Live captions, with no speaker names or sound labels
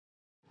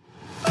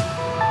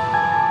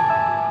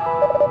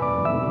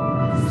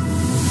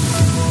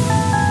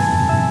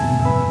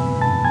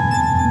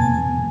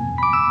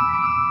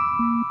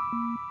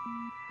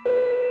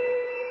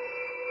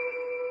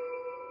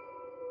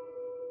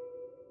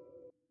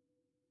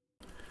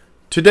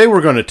Today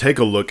we're going to take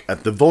a look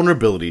at the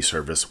vulnerability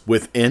service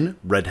within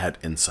Red Hat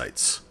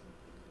Insights.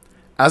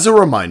 As a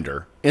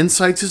reminder,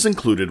 Insights is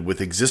included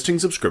with existing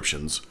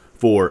subscriptions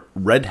for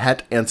Red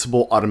Hat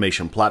Ansible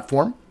Automation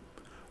Platform,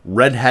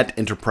 Red Hat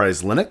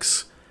Enterprise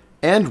Linux,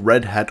 and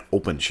Red Hat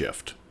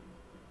OpenShift.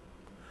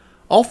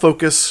 I'll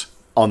focus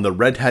on the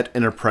Red Hat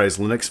Enterprise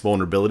Linux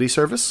Vulnerability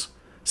Service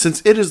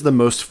since it is the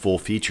most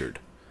full-featured.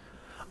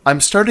 I'm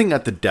starting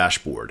at the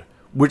dashboard,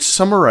 which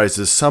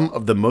summarizes some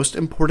of the most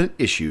important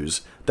issues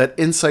that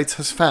Insights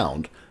has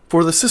found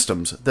for the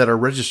systems that are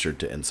registered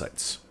to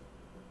Insights.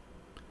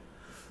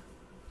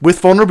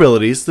 With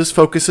vulnerabilities, this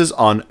focuses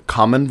on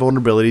common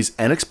vulnerabilities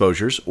and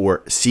exposures,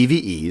 or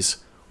CVEs,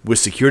 with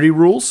security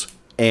rules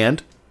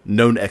and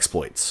known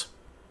exploits.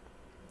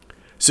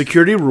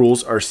 Security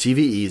rules are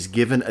CVEs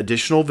given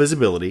additional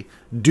visibility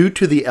due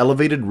to the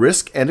elevated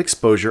risk and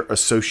exposure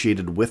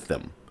associated with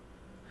them.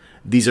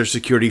 These are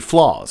security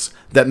flaws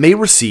that may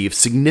receive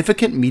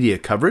significant media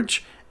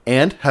coverage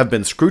and have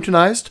been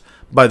scrutinized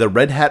by the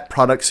Red Hat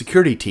product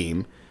security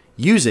team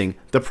using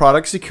the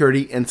Product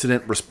Security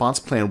Incident Response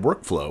Plan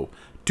workflow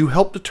to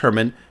help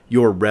determine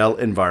your RHEL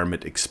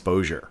environment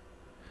exposure.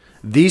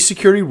 These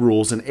security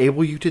rules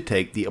enable you to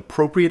take the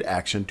appropriate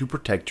action to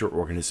protect your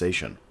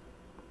organization.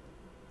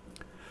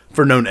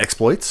 For known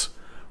exploits,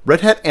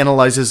 Red Hat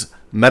analyzes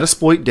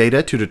Metasploit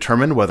data to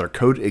determine whether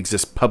code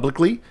exists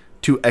publicly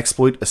to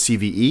exploit a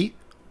CVE,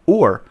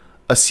 or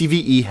a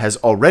CVE has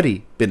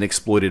already been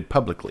exploited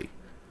publicly.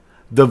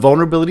 The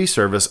vulnerability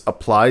service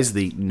applies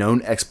the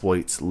known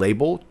exploits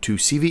label to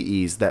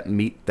CVEs that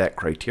meet that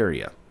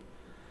criteria.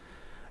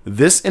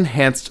 This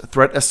enhanced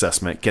threat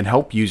assessment can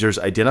help users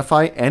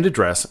identify and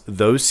address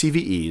those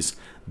CVEs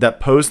that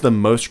pose the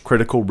most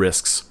critical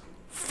risks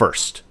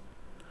first.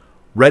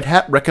 Red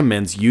Hat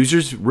recommends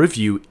users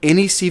review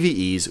any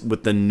CVEs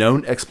with the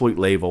known exploit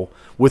label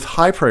with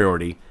high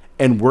priority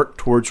and work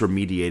towards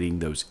remediating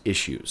those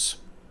issues.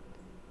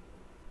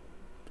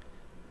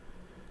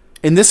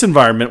 In this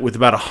environment with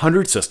about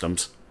 100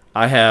 systems,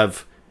 I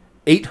have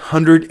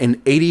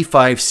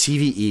 885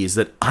 CVEs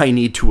that I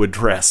need to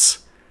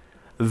address.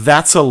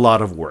 That's a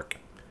lot of work.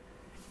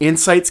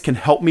 Insights can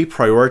help me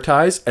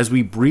prioritize, as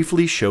we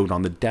briefly showed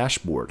on the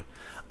dashboard.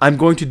 I'm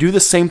going to do the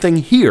same thing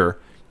here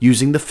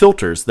using the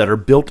filters that are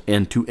built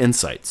into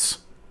Insights.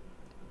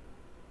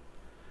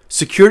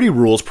 Security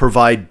rules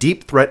provide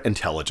deep threat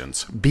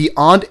intelligence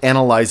beyond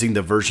analyzing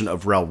the version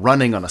of RHEL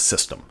running on a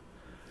system.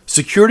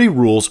 Security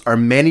rules are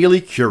manually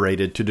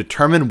curated to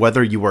determine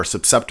whether you are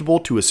susceptible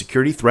to a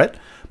security threat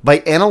by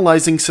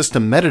analyzing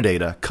system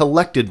metadata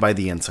collected by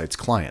the Insights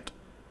client.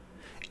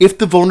 If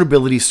the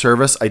vulnerability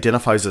service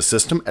identifies a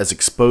system as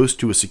exposed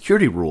to a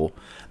security rule,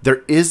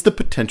 there is the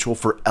potential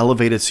for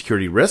elevated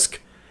security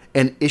risk,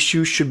 and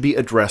issues should be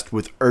addressed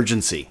with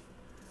urgency.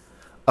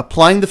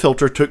 Applying the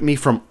filter took me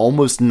from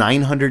almost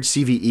 900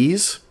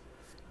 CVEs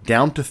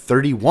down to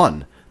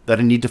 31 that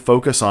I need to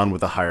focus on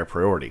with a higher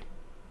priority.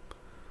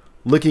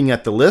 Looking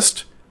at the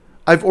list,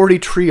 I've already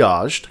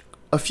triaged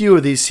a few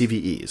of these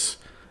CVEs.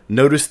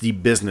 Notice the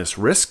business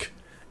risk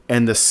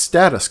and the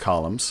status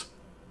columns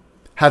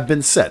have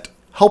been set,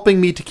 helping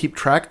me to keep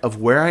track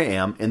of where I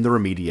am in the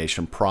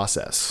remediation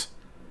process.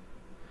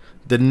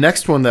 The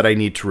next one that I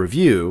need to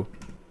review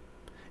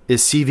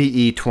is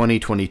CVE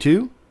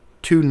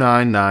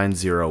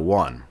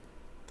 2022-29901.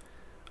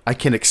 I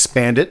can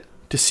expand it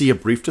to see a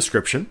brief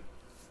description.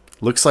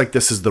 Looks like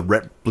this is the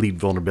ret bleed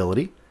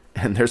vulnerability,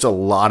 and there's a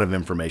lot of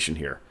information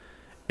here.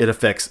 It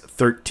affects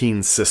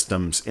 13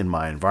 systems in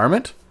my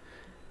environment,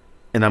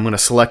 and I'm going to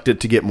select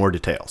it to get more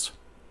details.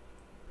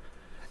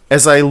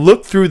 As I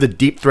look through the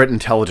deep threat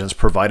intelligence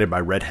provided by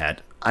Red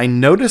Hat, I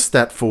notice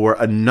that for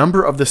a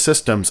number of the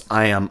systems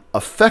I am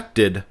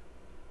affected,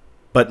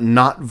 but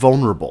not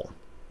vulnerable.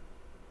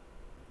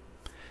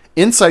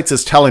 Insights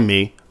is telling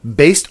me,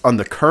 based on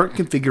the current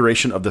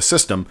configuration of the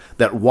system,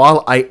 that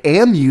while I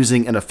am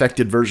using an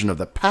affected version of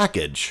the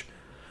package,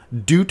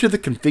 due to the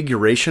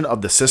configuration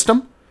of the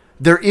system,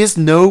 there is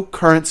no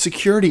current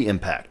security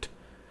impact.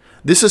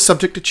 This is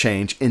subject to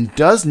change and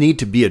does need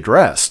to be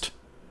addressed,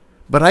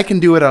 but I can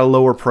do it at a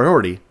lower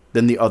priority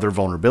than the other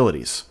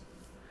vulnerabilities.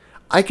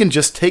 I can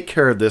just take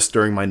care of this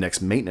during my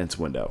next maintenance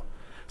window.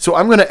 So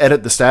I'm going to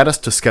edit the status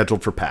to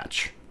scheduled for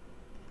patch.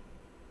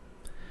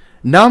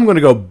 Now I'm going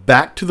to go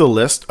back to the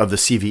list of the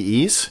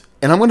CVEs,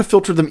 and I'm going to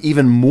filter them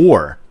even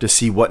more to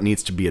see what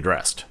needs to be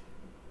addressed.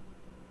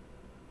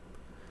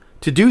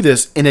 To do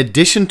this, in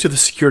addition to the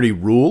security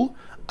rule,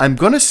 I'm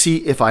going to see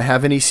if I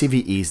have any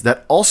CVEs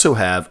that also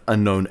have a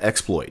known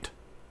exploit.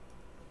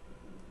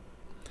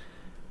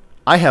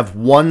 I have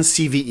one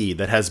CVE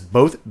that has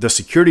both the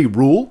security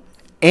rule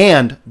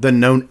and the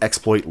known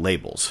exploit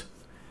labels.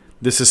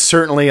 This is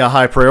certainly a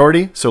high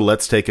priority, so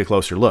let's take a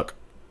closer look.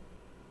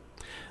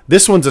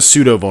 This one's a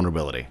pseudo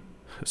vulnerability,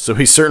 so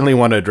we certainly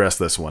want to address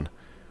this one.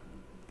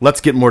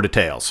 Let's get more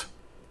details.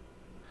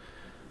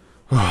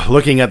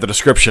 Looking at the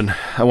description,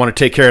 I want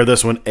to take care of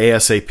this one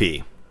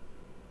ASAP.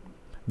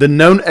 The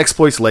known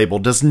exploits label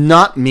does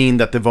not mean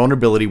that the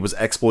vulnerability was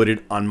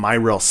exploited on my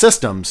RHEL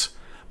systems,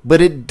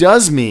 but it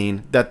does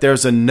mean that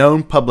there's a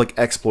known public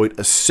exploit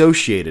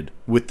associated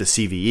with the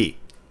CVE.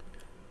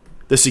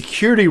 The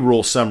security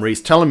rule summary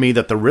is telling me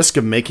that the risk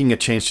of making a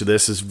change to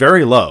this is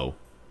very low,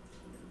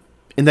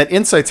 and that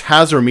Insights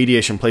has a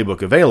remediation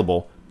playbook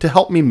available to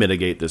help me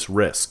mitigate this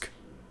risk.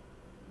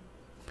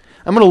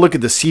 I'm going to look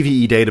at the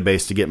CVE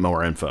database to get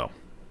more info.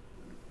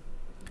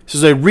 So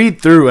as I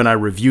read through and I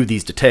review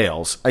these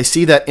details, I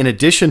see that in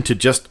addition to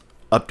just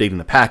updating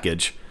the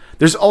package,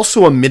 there's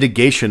also a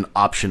mitigation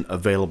option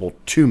available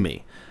to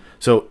me.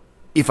 So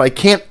if I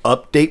can't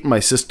update my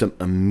system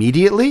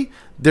immediately,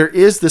 there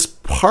is this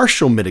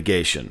partial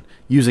mitigation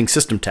using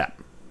System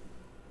Tap.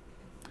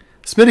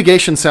 This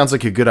mitigation sounds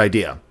like a good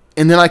idea,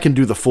 and then I can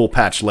do the full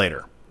patch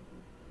later.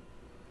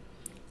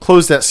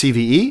 Close that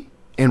CVE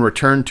and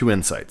return to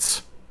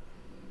Insights.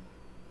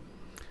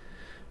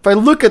 If I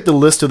look at the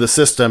list of the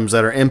systems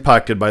that are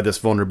impacted by this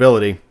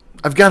vulnerability,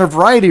 I've got a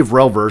variety of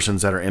RHEL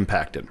versions that are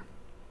impacted.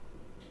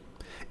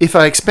 If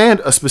I expand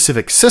a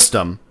specific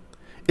system,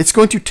 it's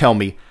going to tell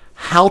me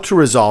how to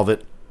resolve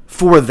it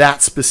for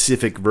that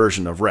specific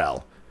version of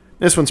RHEL.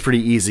 This one's pretty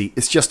easy.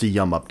 It's just a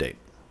yum update.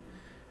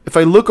 If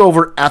I look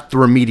over at the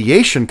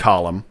remediation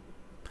column,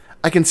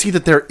 I can see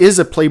that there is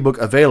a playbook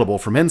available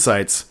from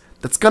Insights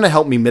that's going to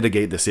help me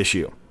mitigate this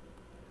issue.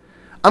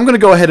 I'm going to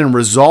go ahead and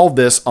resolve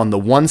this on the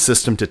one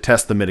system to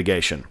test the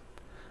mitigation.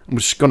 I'm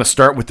just going to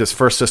start with this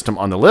first system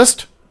on the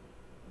list.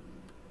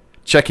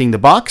 Checking the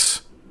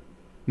box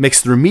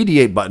makes the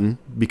remediate button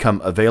become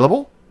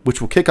available,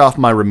 which will kick off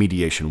my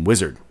remediation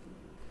wizard.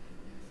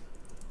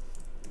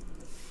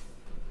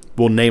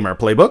 We'll name our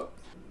playbook,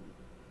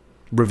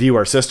 review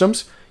our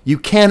systems. You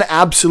can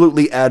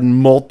absolutely add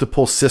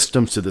multiple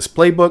systems to this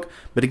playbook,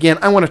 but again,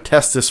 I want to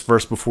test this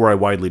first before I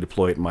widely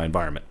deploy it in my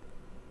environment.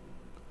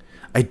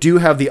 I do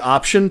have the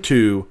option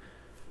to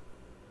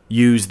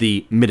use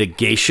the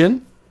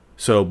mitigation,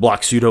 so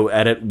block sudo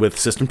edit with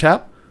System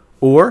Tap,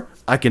 or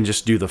I can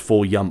just do the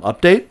full yum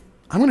update.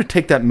 I'm going to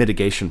take that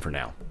mitigation for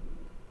now.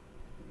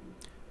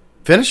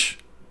 Finish,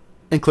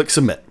 and click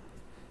Submit.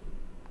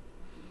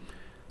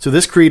 So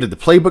this created the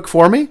playbook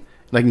for me,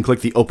 and I can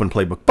click the Open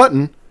Playbook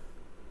button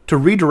to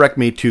redirect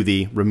me to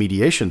the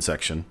remediation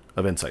section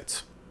of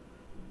Insights.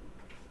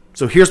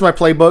 So here's my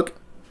playbook.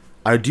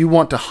 I do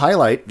want to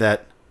highlight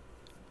that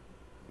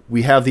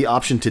we have the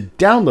option to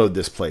download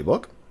this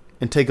playbook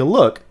and take a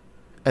look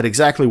at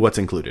exactly what's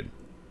included.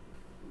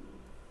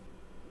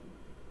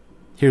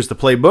 Here's the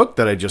playbook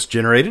that I just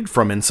generated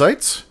from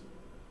Insights.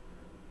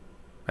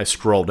 I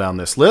scroll down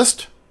this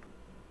list.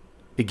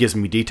 It gives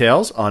me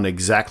details on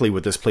exactly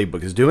what this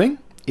playbook is doing.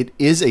 It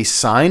is a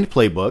signed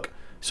playbook,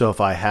 so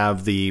if I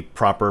have the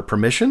proper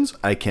permissions,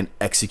 I can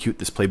execute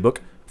this playbook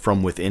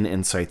from within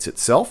Insights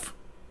itself.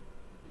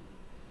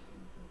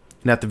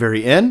 And at the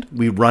very end,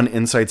 we run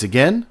Insights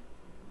again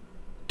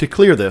to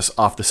clear this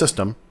off the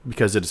system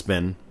because it's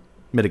been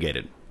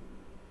mitigated.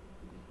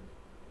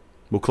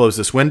 We'll close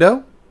this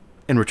window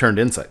and return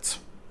to Insights.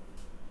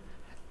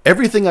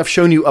 Everything I've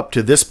shown you up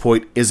to this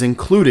point is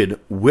included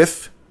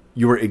with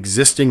your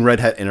existing Red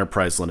Hat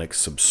Enterprise Linux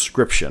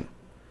subscription.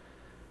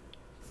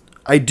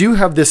 I do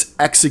have this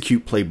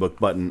Execute Playbook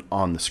button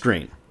on the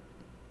screen.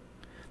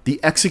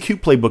 The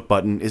Execute Playbook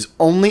button is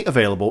only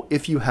available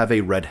if you have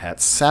a Red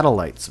Hat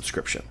Satellite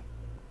subscription.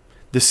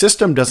 The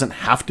system doesn't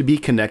have to be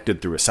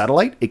connected through a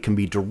satellite. It can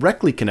be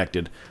directly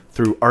connected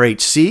through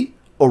RHC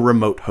or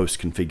remote host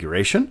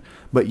configuration,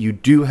 but you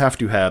do have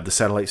to have the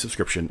satellite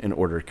subscription in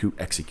order to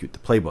execute the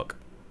playbook.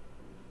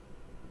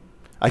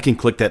 I can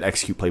click that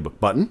Execute Playbook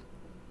button.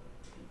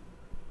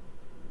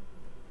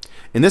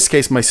 In this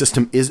case, my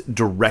system is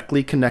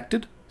directly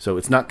connected, so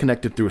it's not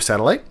connected through a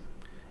satellite,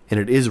 and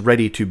it is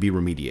ready to be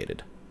remediated.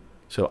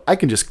 So I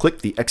can just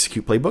click the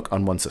Execute Playbook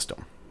on one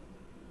system.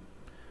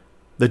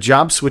 The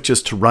job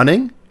switches to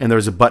running, and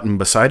there's a button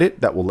beside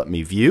it that will let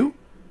me view.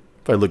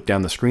 If I look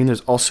down the screen,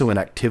 there's also an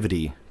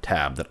activity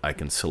tab that I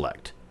can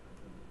select.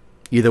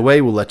 Either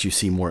way will let you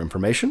see more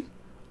information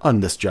on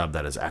this job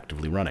that is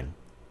actively running.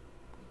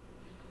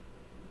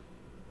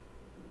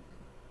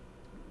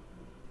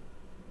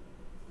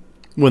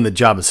 When the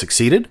job has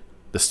succeeded,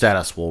 the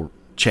status will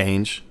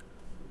change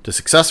to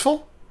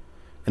successful,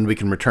 and we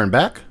can return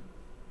back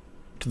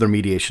to the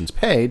remediations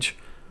page,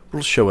 which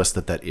will show us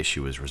that that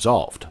issue is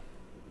resolved.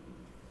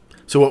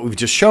 So what we've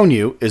just shown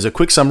you is a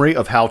quick summary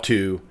of how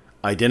to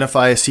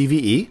identify a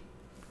CVE,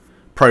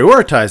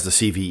 prioritize the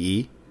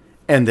CVE,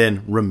 and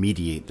then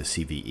remediate the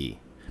CVE.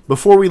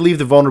 Before we leave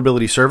the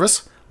vulnerability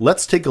service,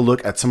 let's take a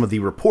look at some of the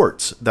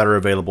reports that are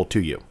available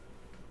to you.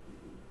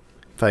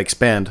 If I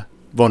expand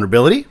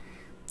vulnerability,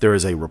 there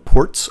is a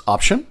reports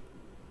option,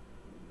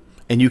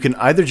 and you can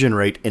either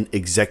generate an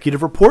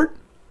executive report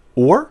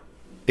or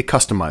a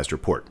customized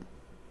report.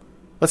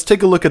 Let's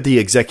take a look at the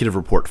executive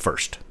report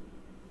first.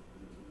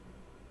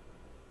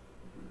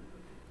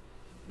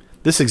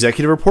 This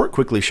executive report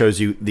quickly shows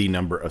you the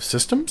number of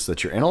systems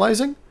that you're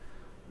analyzing,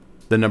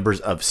 the numbers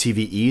of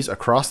CVEs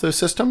across those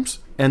systems,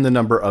 and the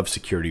number of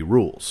security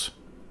rules.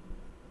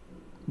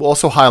 We'll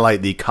also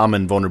highlight the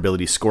Common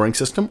Vulnerability Scoring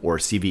System, or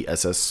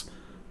CVSS,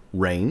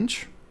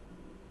 range.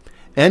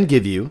 and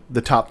give you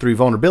the top 3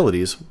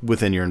 vulnerabilities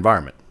within your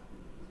environment.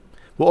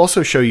 We'll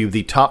also show you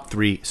the top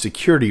 3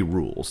 security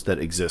rules that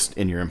exist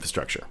in your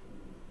infrastructure.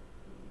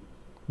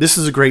 This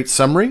is a great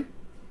summary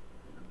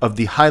of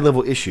the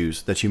high-level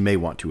issues that you may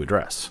want to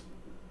address.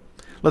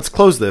 Let's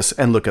close this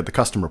and look at the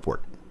custom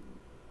report.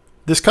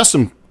 This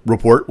custom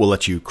report will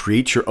let you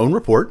create your own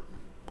report,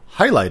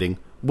 highlighting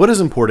what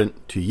is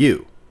important to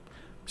you.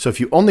 So if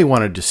you only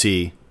wanted to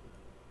see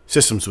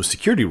systems with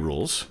security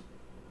rules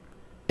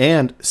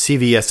and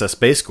CVEs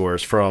base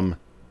scores from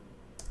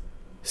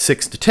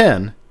 6 to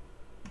 10,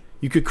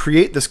 you could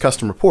create this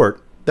custom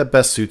report that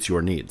best suits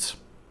your needs.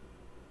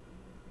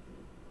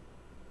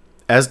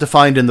 As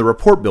defined in the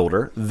report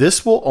builder,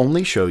 this will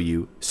only show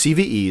you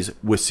CVEs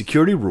with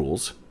security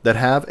rules that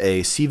have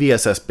a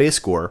CVEs base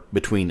score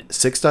between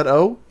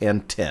 6.0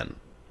 and 10.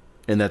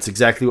 And that's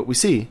exactly what we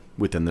see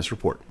within this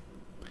report.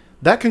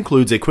 That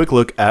concludes a quick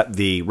look at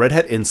the Red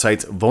Hat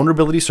Insights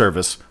Vulnerability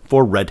Service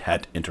for Red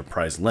Hat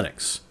Enterprise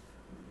Linux.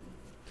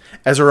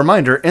 As a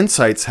reminder,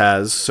 Insights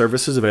has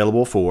services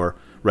available for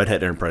Red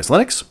Hat Enterprise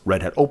Linux,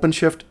 Red Hat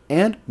OpenShift,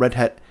 and Red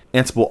Hat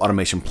Ansible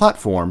Automation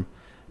Platform,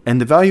 and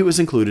the value is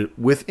included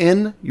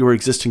within your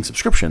existing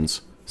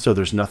subscriptions, so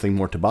there's nothing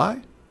more to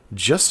buy.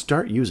 Just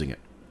start using it.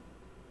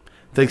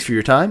 Thanks for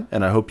your time,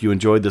 and I hope you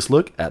enjoyed this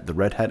look at the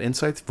Red Hat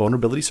Insights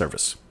Vulnerability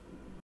Service.